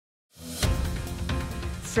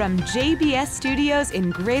From JBS Studios in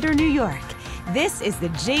Greater New York, this is the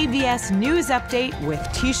JBS News Update with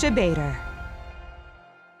Teisha Bader.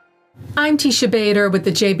 I'm Teisha Bader with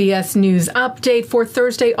the JBS News Update for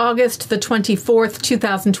Thursday, August the 24th,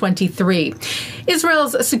 2023.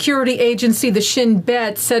 Israel's security agency, the Shin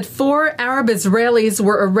Bet, said 4 Arab Israelis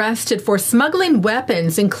were arrested for smuggling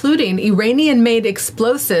weapons, including Iranian-made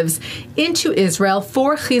explosives, into Israel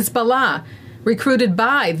for Hezbollah, recruited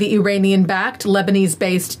by the Iranian-backed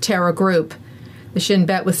Lebanese-based terror group. The Shin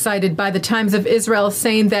Bet was cited by the Times of Israel,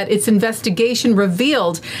 saying that its investigation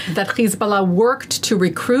revealed that Hezbollah worked to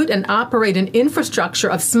recruit and operate an infrastructure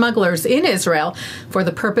of smugglers in Israel for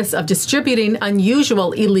the purpose of distributing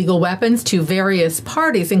unusual illegal weapons to various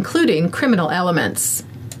parties, including criminal elements.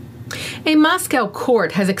 A Moscow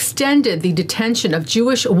court has extended the detention of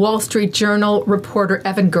Jewish Wall Street Journal reporter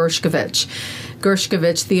Evan Gershkovich.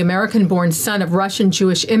 Gershkovich, the American-born son of Russian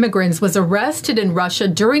Jewish immigrants, was arrested in Russia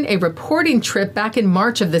during a reporting trip back in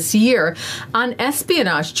March of this year on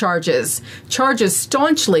espionage charges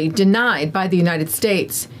staunchly denied by the United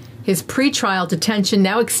States. His pretrial detention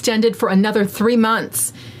now extended for another 3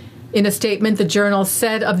 months. In a statement, the Journal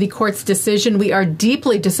said of the court's decision, "We are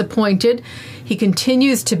deeply disappointed. He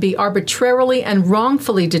continues to be arbitrarily and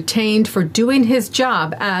wrongfully detained for doing his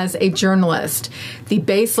job as a journalist. The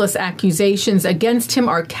baseless accusations against him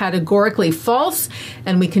are categorically false,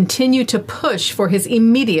 and we continue to push for his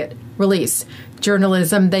immediate release.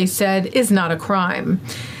 Journalism," they said, "is not a crime,"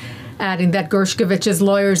 adding that Gershkovich's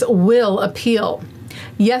lawyers will appeal.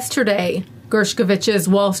 Yesterday, Gershkovich's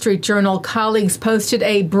Wall Street Journal colleagues posted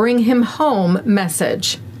a "Bring Him Home"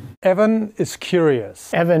 message. Evan is curious.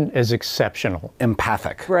 Evan is exceptional.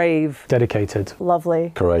 Empathic. Brave. Dedicated.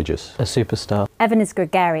 Lovely. Courageous. A superstar. Evan is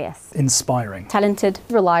gregarious. Inspiring. Talented.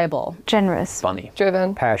 Reliable. Generous. Funny.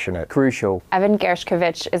 Driven. Passionate. Crucial. Evan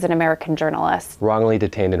Gershkovich is an American journalist. Wrongly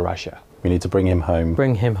detained in Russia. We need to bring him home.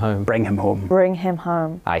 Bring him home. Bring him home. Bring him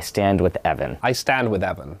home. I stand with Evan. I stand with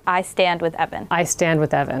Evan. I stand with Evan. I stand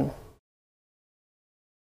with Evan.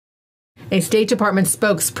 A State Department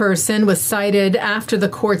spokesperson was cited after the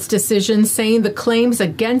court's decision, saying the claims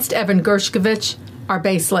against Evan Gershkovich are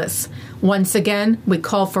baseless. Once again, we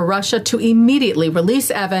call for Russia to immediately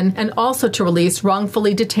release Evan and also to release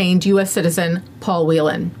wrongfully detained U.S. citizen Paul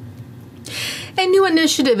Whelan. A new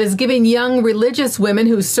initiative is giving young religious women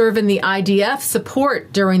who serve in the IDF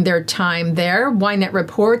support during their time there. Ynet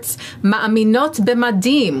reports Ma'aminot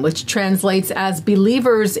B'Madim, which translates as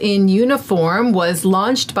Believers in Uniform, was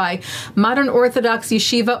launched by modern Orthodox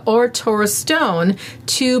yeshiva Or Torah Stone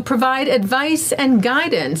to provide advice and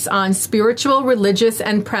guidance on spiritual, religious,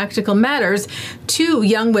 and practical matters to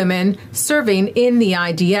young women serving in the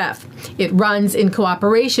IDF. It runs in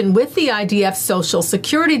cooperation with the IDF Social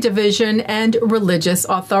Security Division and religious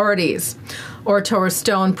authorities. Or Torah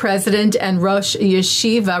Stone President and Rosh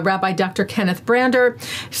Yeshiva, Rabbi Dr. Kenneth Brander,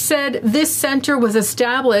 said this center was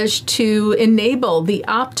established to enable the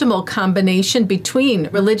optimal combination between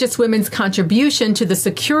religious women's contribution to the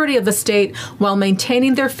security of the state while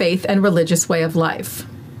maintaining their faith and religious way of life.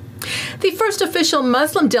 The first official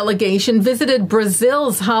Muslim delegation visited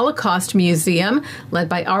Brazil's Holocaust Museum, led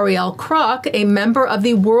by Ariel Kroc, a member of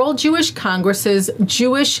the World Jewish Congress's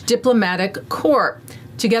Jewish Diplomatic Corps,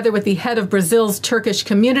 together with the head of Brazil's Turkish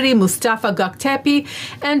community, Mustafa Göktepe,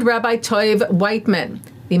 and Rabbi Toiv Whiteman,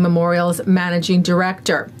 the memorial's managing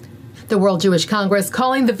director. The World Jewish Congress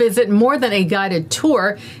calling the visit more than a guided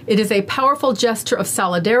tour. It is a powerful gesture of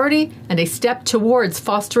solidarity and a step towards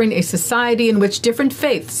fostering a society in which different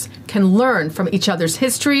faiths can learn from each other's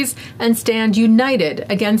histories and stand united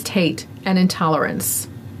against hate and intolerance.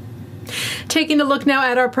 Taking a look now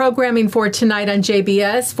at our programming for tonight on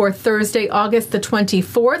JBS for Thursday, August the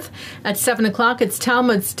 24th. At 7 o'clock, it's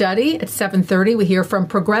Talmud Study. At 7:30, we hear from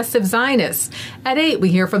Progressive Zionists. At 8, we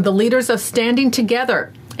hear from the leaders of Standing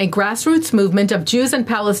Together, a grassroots movement of Jews and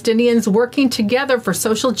Palestinians working together for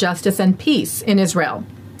social justice and peace in Israel.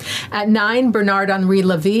 At 9, Bernard Henri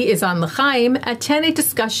Levy is on L'chaim. At 10, a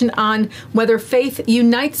discussion on whether faith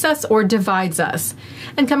unites us or divides us.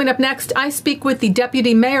 And coming up next, I speak with the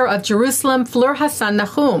Deputy Mayor of Jerusalem, Fleur Hassan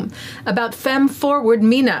Nahum, about Femme Forward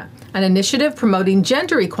Mina, an initiative promoting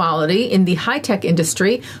gender equality in the high-tech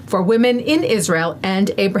industry for women in Israel and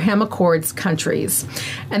Abraham Accords countries.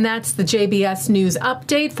 And that's the JBS News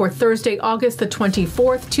Update for Thursday, August the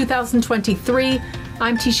 24th, 2023.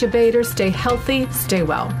 I'm Teisha Bader. Stay healthy, stay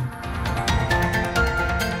well.